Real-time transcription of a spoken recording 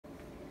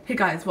Hey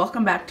guys,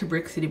 welcome back to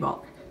Brick City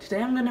Ball.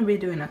 Today I'm going to be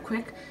doing a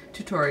quick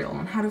tutorial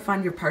on how to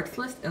find your parts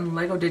list in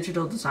LEGO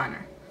Digital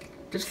Designer.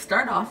 To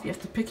start off, you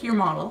have to pick your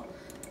model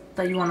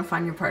that you want to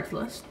find your parts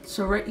list.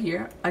 So right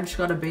here, I just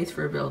got a base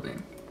for a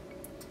building.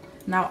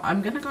 Now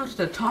I'm going to go to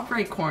the top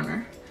right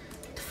corner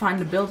to find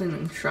the building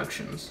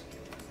instructions.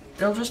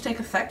 It'll just take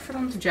a sec for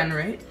them to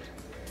generate,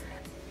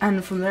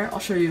 and from there I'll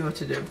show you what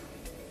to do.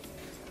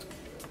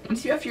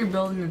 Once you have your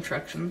building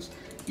instructions,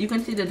 you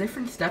can see the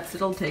different steps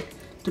it'll take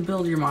to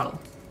build your model.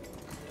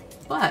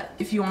 But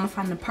if you want to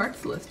find the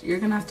parts list, you're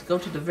going to have to go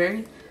to the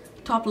very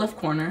top left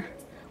corner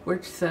where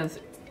it says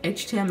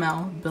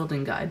HTML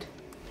building guide.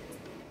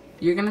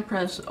 You're going to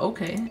press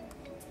OK,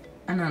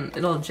 and then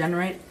it'll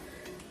generate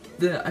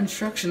the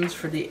instructions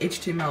for the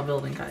HTML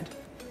building guide.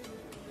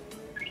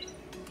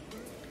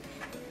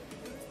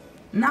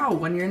 Now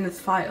when you're in this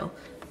file,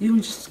 you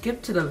can just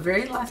skip to the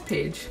very last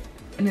page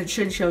and it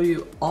should show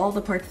you all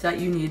the parts that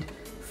you need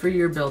for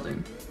your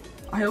building.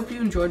 I hope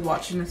you enjoyed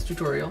watching this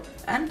tutorial,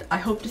 and I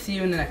hope to see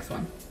you in the next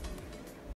one.